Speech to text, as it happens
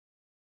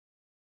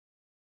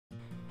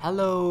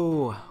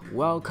Hello!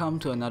 Welcome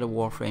to another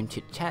Warframe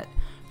chit chat.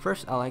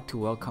 First, I'd like to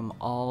welcome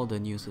all the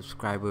new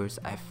subscribers.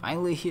 I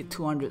finally hit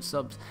 200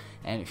 subs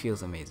and it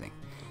feels amazing.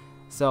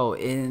 So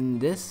in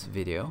this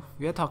video,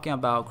 we are talking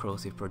about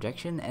corrosive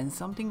projection and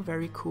something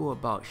very cool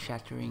about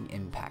Shattering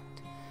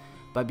Impact.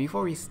 But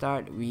before we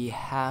start, we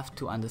have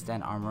to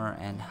understand armor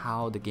and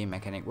how the game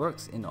mechanic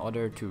works in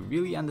order to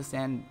really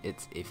understand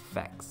its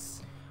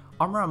effects.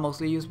 Armor are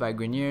mostly used by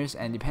Grineers,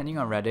 and depending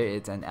on whether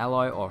it's an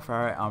alloy or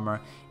ferrite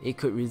armor, it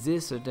could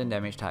resist certain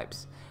damage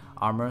types.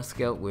 Armor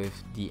scaled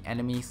with the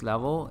enemy's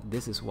level.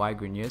 This is why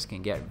Grineers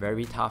can get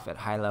very tough at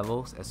high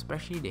levels,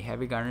 especially the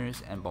heavy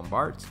gunners and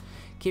bombards.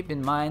 Keep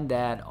in mind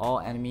that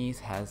all enemies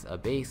has a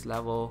base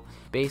level,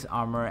 base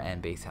armor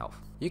and base health.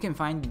 You can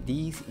find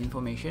these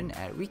information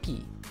at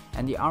Wiki,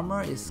 and the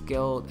armor is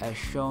scaled as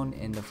shown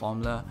in the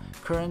formula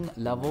current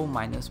level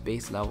minus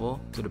base level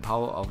to the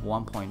power of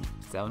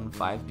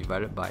 1.75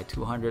 divided by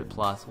 200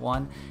 plus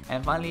 1,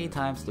 and finally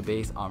times the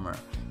base armor.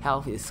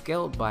 Health is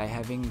scaled by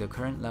having the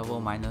current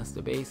level minus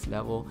the base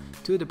level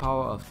to the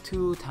power of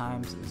 2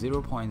 times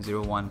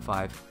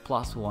 0.015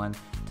 plus 1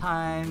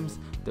 times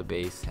the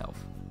base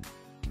health.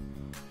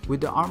 With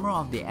the armor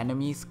of the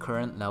enemy's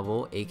current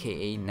level,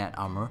 aka net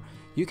armor,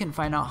 you can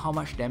find out how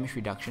much damage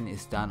reduction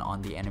is done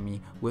on the enemy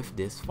with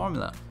this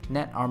formula,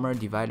 net armor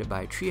divided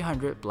by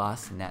 300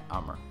 plus net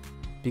armor.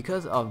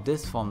 Because of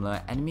this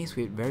formula, enemies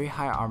with very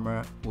high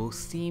armor will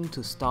seem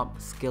to stop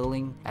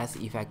scaling as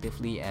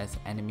effectively as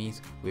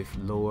enemies with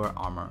lower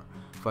armor.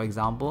 For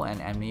example, an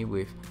enemy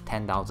with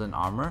 10,000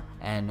 armor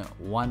and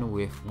one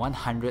with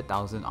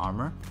 100,000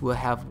 armor will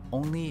have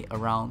only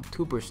around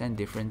 2%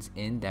 difference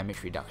in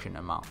damage reduction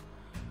amount.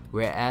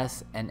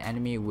 Whereas an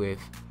enemy with,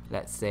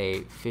 let's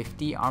say,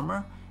 50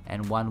 armor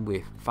and one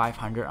with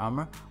 500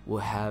 armor will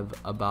have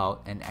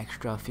about an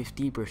extra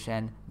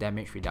 50%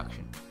 damage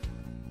reduction.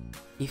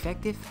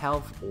 Effective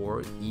health,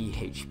 or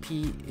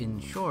EHP in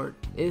short,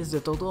 is the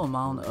total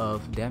amount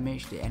of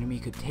damage the enemy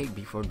could take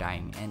before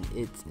dying, and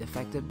it's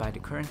affected by the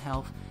current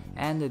health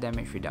and the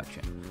damage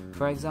reduction.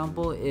 For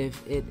example,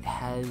 if it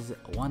has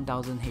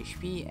 1000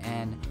 HP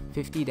and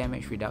 50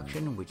 damage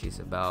reduction, which is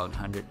about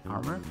 100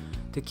 armor,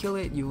 to kill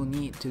it you will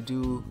need to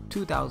do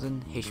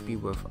 2000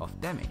 HP worth of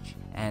damage,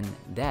 and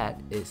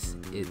that is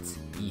its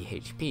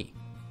EHP.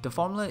 The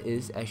formula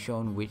is as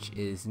shown, which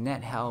is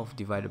net health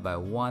divided by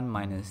 1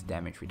 minus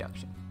damage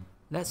reduction.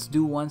 Let's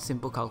do one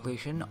simple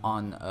calculation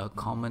on a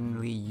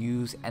commonly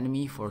used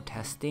enemy for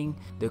testing,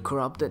 the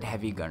Corrupted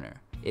Heavy Gunner.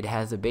 It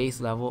has a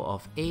base level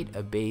of 8,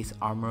 a base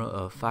armor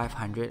of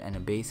 500 and a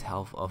base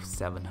health of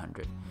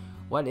 700.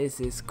 What is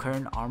its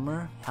current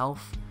armor,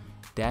 health,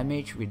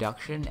 damage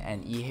reduction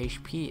and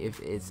EHP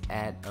if it's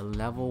at a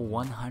level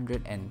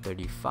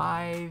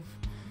 135?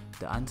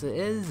 The answer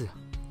is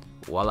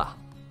voila!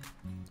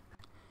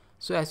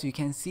 So as you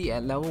can see,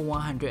 at level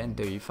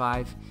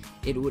 135,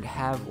 it would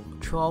have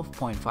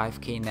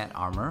 12.5k net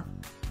armor,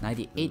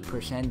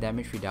 98%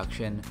 damage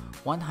reduction,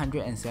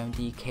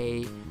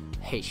 170k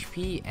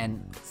HP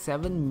and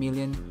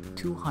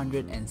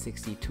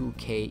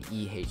 7,262k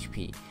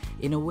EHP.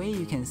 In a way,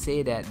 you can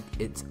say that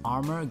its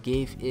armor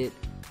gave it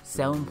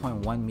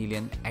 7.1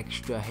 million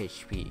extra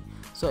HP.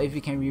 So if you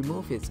can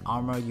remove its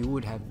armor, you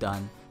would have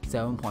done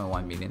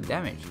 7.1 million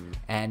damage,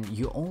 and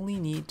you only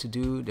need to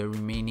do the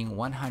remaining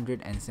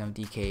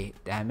 170k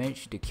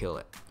damage to kill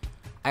it.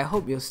 I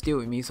hope you're still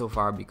with me so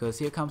far, because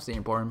here comes the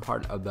important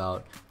part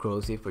about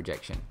corrosive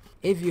projection.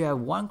 If you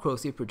have one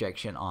corrosive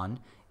projection on,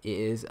 it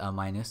is a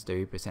minus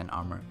 30%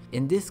 armor.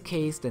 In this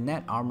case, the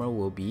net armor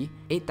will be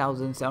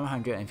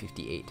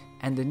 8,758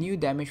 and the new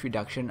damage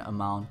reduction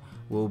amount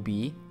will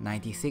be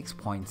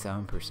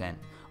 96.7%,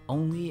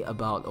 only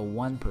about a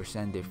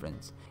 1%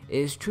 difference. It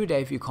is true that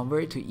if you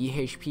convert it to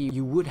EHP,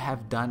 you would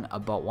have done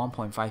about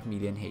 1.5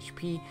 million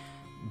HP,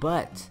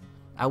 but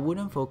I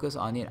wouldn't focus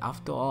on it.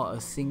 After all, a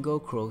single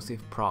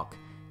corrosive proc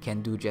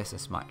can do just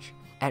as much.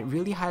 At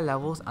really high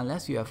levels,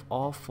 unless you have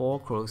all 4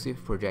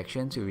 corrosive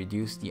projections to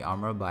reduce the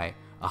armor by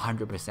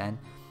 100%,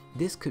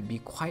 this could be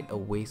quite a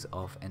waste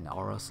of an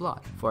aura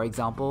slot. For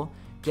example,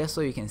 just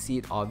so you can see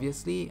it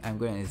obviously, I'm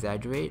going to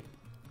exaggerate.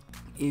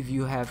 If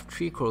you have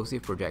 3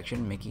 corrosive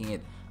projection making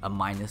it a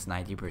minus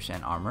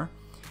 90% armor,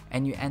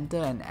 and you enter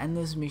an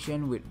endless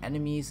mission with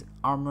enemies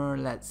armor,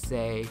 let's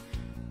say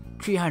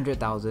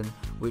 300,000,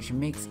 which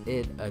makes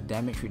it a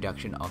damage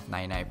reduction of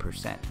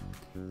 99%.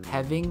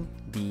 Having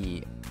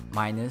the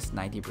minus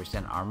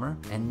 90% armor,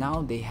 and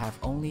now they have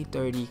only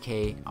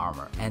 30k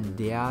armor and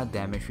their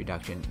damage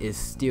reduction is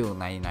still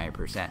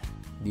 99%.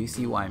 Do you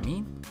see what I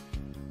mean?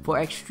 For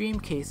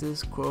extreme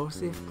cases,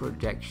 corrosive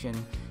projection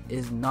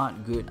is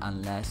not good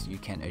unless you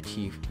can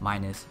achieve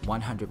minus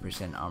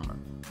 100% armor.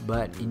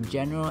 But in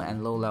general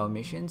and low level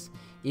missions,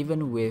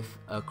 even with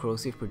a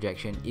corrosive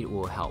projection, it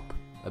will help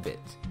a bit.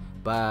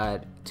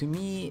 But to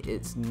me,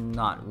 it's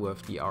not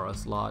worth the aura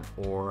slot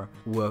or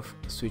worth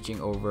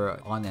switching over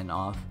on and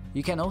off.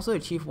 You can also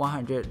achieve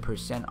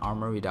 100%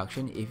 armor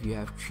reduction if you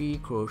have 3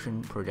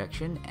 corrosion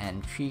projection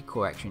and 3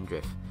 coaction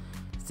drift.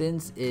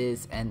 Since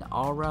it's an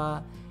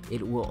aura,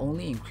 it will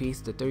only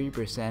increase the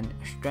 30%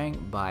 strength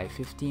by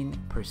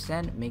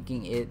 15%,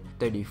 making it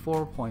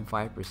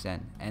 34.5%,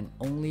 and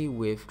only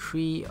with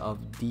 3 of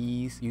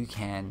these you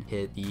can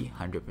hit the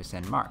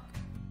 100% mark.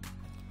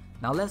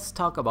 Now let's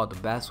talk about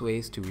the best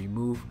ways to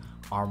remove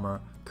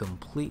armor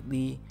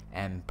completely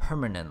and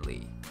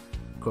permanently.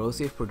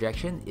 Corrosive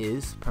projection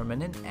is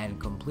permanent and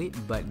complete,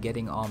 but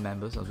getting all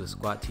members of the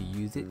squad to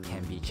use it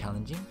can be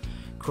challenging.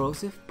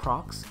 Corrosive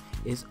procs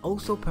is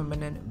also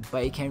permanent,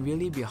 but it can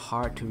really be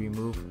hard to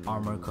remove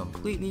armor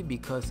completely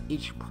because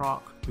each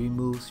proc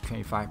removes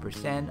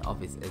 25%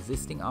 of its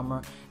existing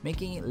armor,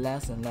 making it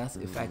less and less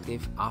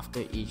effective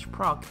after each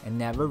proc and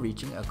never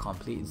reaching a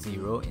complete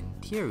zero in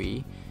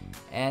theory,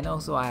 and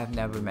also I have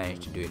never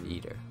managed to do it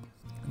either.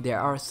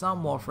 There are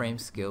some Warframe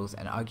skills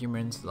and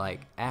arguments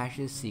like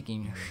Ashes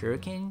Seeking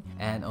Shuriken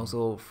and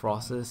also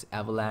Frost's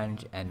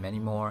Avalanche and many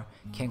more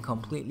can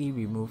completely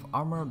remove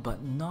armor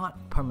but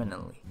not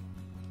permanently.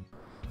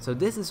 So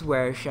this is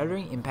where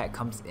Shattering Impact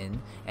comes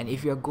in, and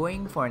if you're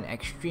going for an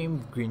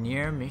extreme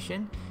Grineer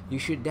mission, you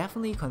should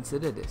definitely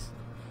consider this.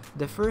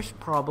 The first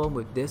problem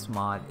with this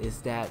mod is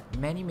that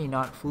many may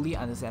not fully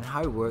understand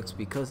how it works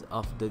because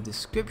of the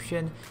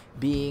description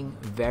being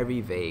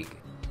very vague.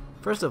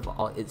 First of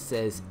all, it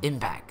says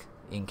Impact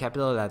in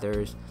capital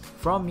letters.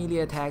 From melee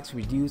attacks,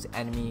 reduce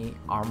enemy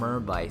armor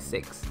by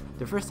 6.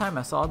 The first time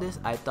I saw this,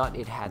 I thought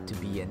it had to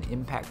be an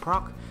impact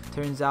proc.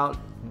 Turns out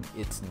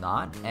it's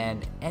not,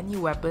 and any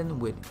weapon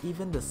with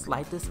even the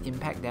slightest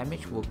impact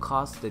damage will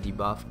cause the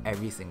debuff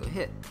every single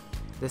hit.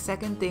 The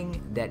second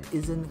thing that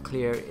isn't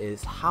clear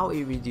is how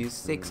it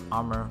reduced 6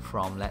 armor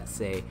from, let's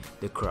say,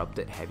 the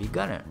Corrupted Heavy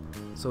Gunner.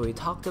 So we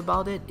talked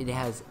about it. It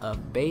has a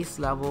base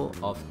level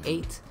of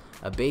 8,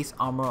 a base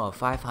armor of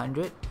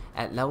 500.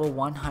 At level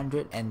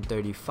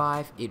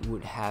 135, it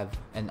would have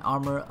an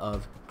armor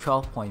of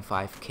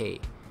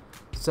 12.5k.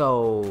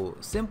 So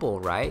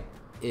simple, right?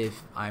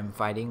 If I'm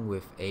fighting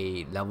with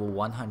a level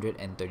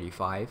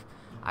 135,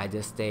 I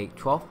just take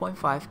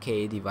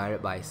 12.5k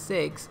divided by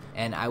 6,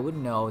 and I would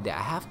know that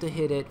I have to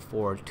hit it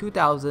for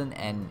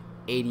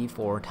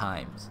 2084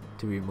 times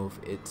to remove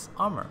its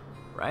armor,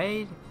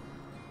 right?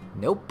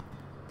 Nope.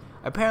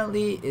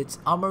 Apparently, its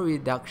armor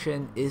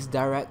reduction is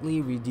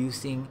directly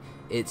reducing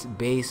its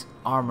base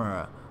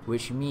armor,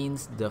 which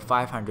means the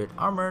 500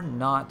 armor,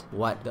 not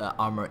what the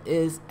armor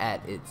is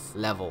at its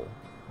level.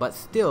 But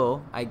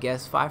still, I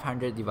guess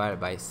 500 divided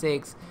by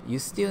 6, you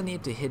still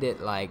need to hit it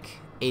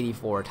like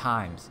 84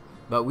 times.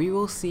 But we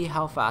will see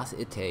how fast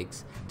it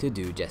takes to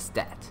do just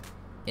that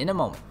in a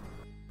moment.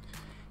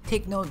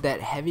 Take note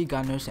that heavy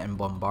gunners and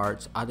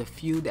bombards are the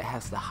few that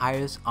has the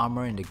highest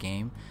armor in the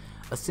game.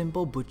 A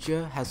simple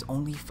butcher has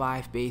only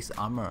 5 base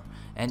armor,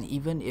 and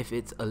even if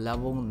it's a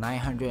level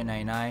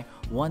 999,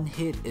 one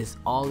hit is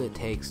all it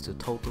takes to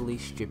totally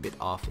strip it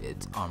off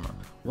its armor.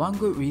 One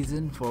good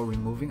reason for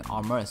removing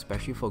armor,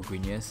 especially for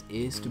Grineers,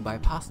 is to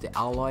bypass the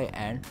alloy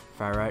and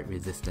ferrite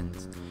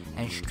resistance,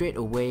 and straight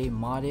away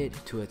mod it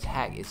to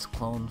attack its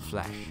clone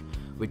flesh,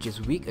 which is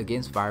weak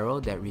against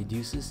viral that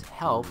reduces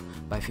health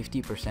by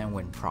 50%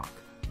 when proc.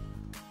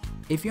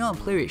 If you want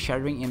to play with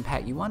Shattering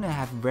Impact, you want to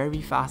have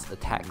very fast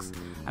attacks.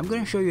 I'm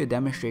going to show you a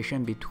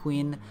demonstration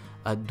between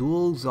a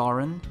dual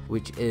Zoran,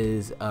 which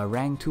is a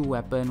rank 2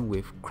 weapon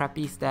with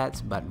crappy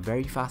stats but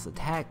very fast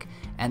attack,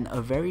 and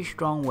a very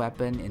strong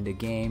weapon in the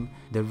game,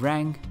 the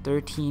rank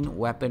 13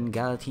 weapon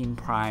Galatine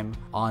Prime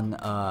on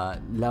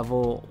a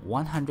level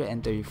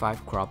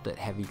 135 Corrupted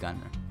Heavy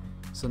Gunner.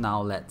 So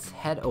now let's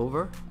head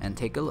over and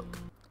take a look.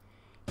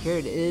 Here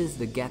it is,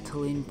 the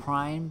Galatine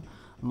Prime,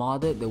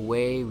 modded the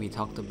way we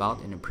talked about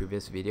in the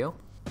previous video.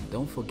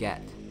 Don't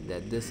forget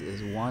that this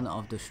is one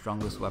of the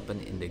strongest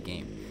weapons in the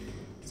game.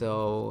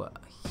 So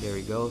here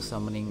we go,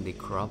 summoning the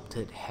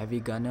Corrupted Heavy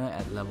Gunner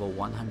at level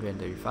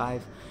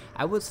 135.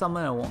 I would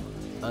summon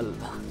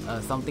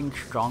something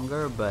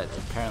stronger, but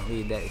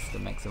apparently that is the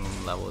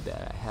maximum level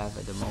that I have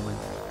at the moment.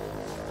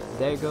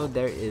 There you go,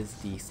 there is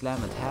the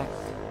slam attack,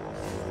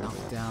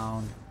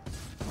 knockdown.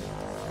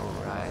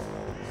 Alright,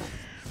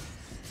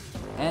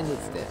 and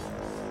it's dead.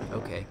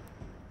 Okay.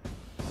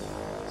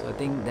 So I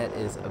think that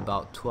is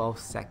about 12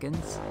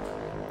 seconds.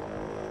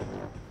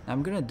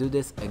 I'm gonna do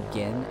this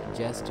again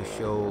just to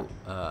show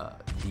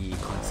the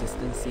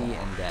consistency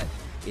and that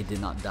it did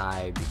not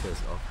die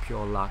because of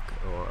pure luck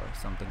or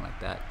something like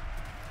that.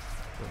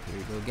 So here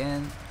we go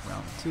again,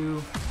 round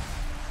 2.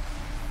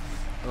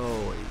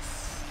 Oh, a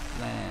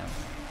slam.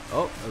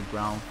 Oh, a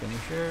ground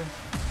finisher.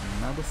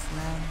 Another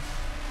slam.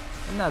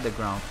 Another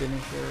ground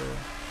finisher.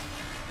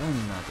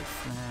 Another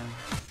slam.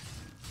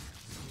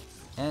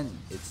 And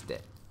it's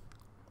dead.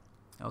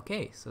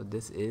 Okay, so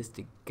this is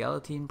the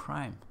Galatine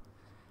Prime.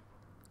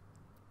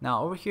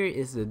 Now over here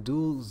is the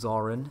dual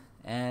Zoran,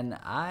 and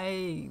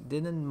I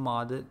didn't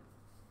mod it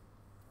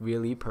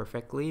really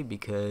perfectly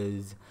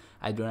because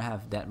I don't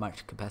have that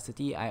much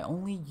capacity. I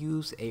only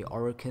use a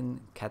Orokin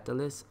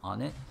catalyst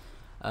on it.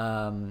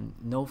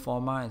 No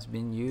forma has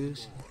been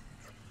used.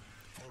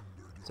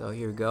 So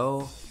here we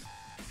go.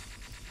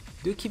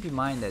 Do keep in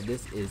mind that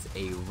this is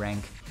a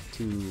rank 2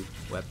 2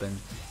 weapon,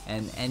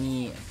 and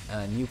any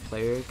new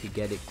player could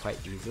get it quite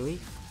easily.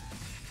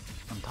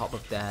 On top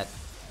of that,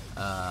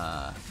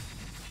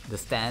 the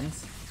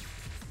stance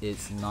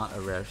is not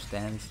a rare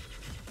stance,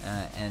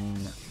 and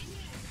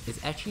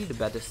it's actually the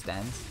better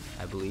stance,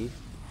 I believe,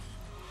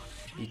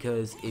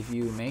 because if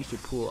you manage to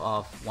pull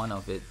off one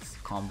of its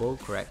combo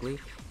correctly,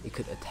 it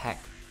could attack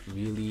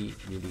really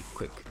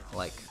quick,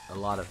 like a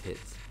lot of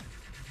hits.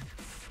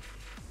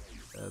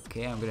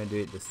 Okay, I'm gonna do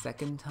it the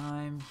second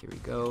time. Here we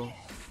go.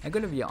 I'm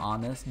gonna be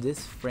honest,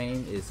 this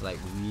frame is like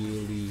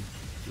really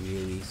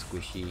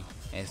squishy,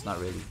 and it's not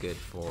really good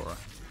for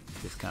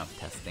this kind of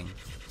testing.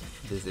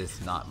 This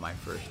is not my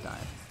first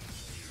time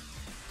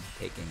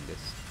taking this.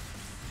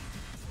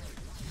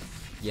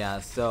 Yeah,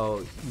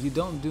 so you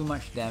don't do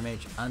much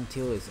damage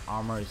until his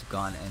armor is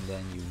gone, and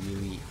then you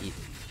really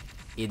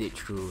eat it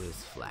through his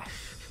flash.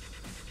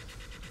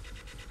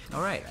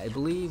 Alright, I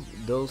believe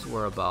those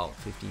were about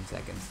 15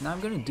 seconds. Now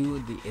I'm gonna do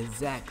the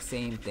exact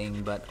same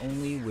thing, but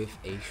only with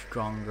a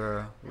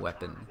stronger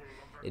weapon.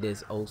 It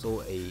is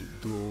also a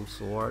dual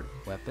sword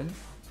weapon,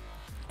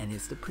 and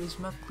it's the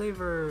Prisma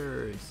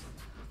Cleavers.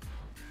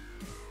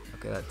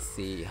 Okay, let's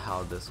see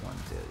how this one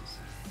does.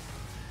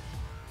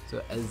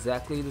 So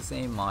exactly the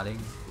same modding.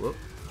 Whoop,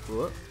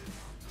 whoop.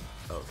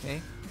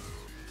 Okay.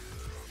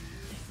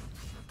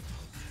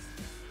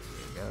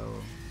 Here we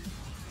go.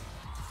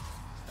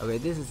 Okay,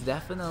 this is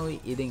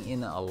definitely eating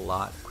in a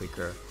lot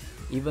quicker,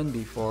 even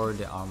before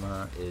the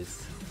armor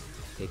is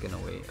taken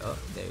away. Oh,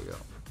 there you go.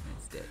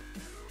 It's dead.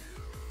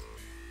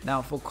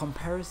 Now, for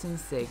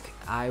comparison's sake,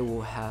 I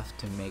will have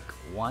to make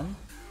one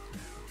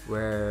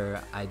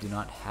where I do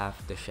not have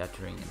the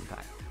Shattering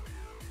Impact,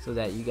 so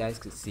that you guys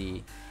could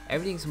see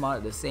everything's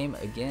modded the same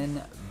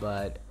again,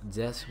 but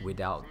just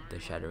without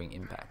the Shattering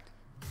Impact.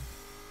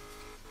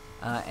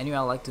 Anyway,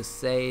 I'd like to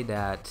say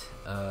that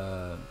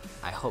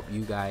I hope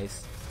you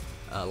guys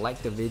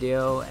liked the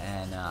video,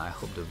 and I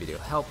hope the video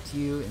helped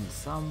you in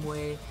some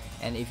way.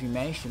 And if you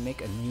manage to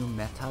make a new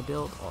meta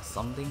build or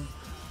something,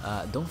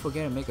 don't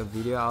forget to make a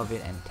video out of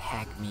it and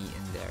tag me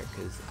in there,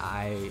 because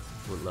I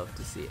would love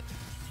to see it.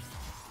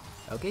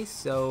 Okay,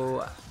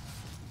 so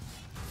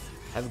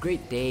have a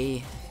great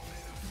day,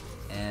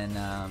 and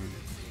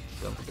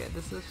don't forget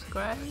to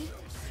subscribe.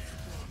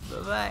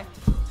 Bye bye.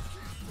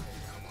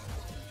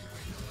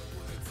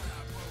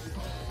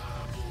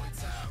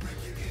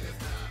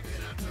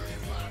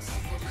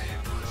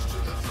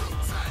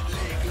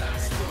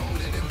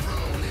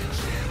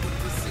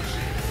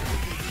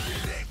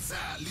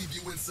 Leave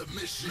you in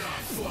submission. Nah,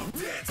 fuck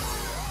that.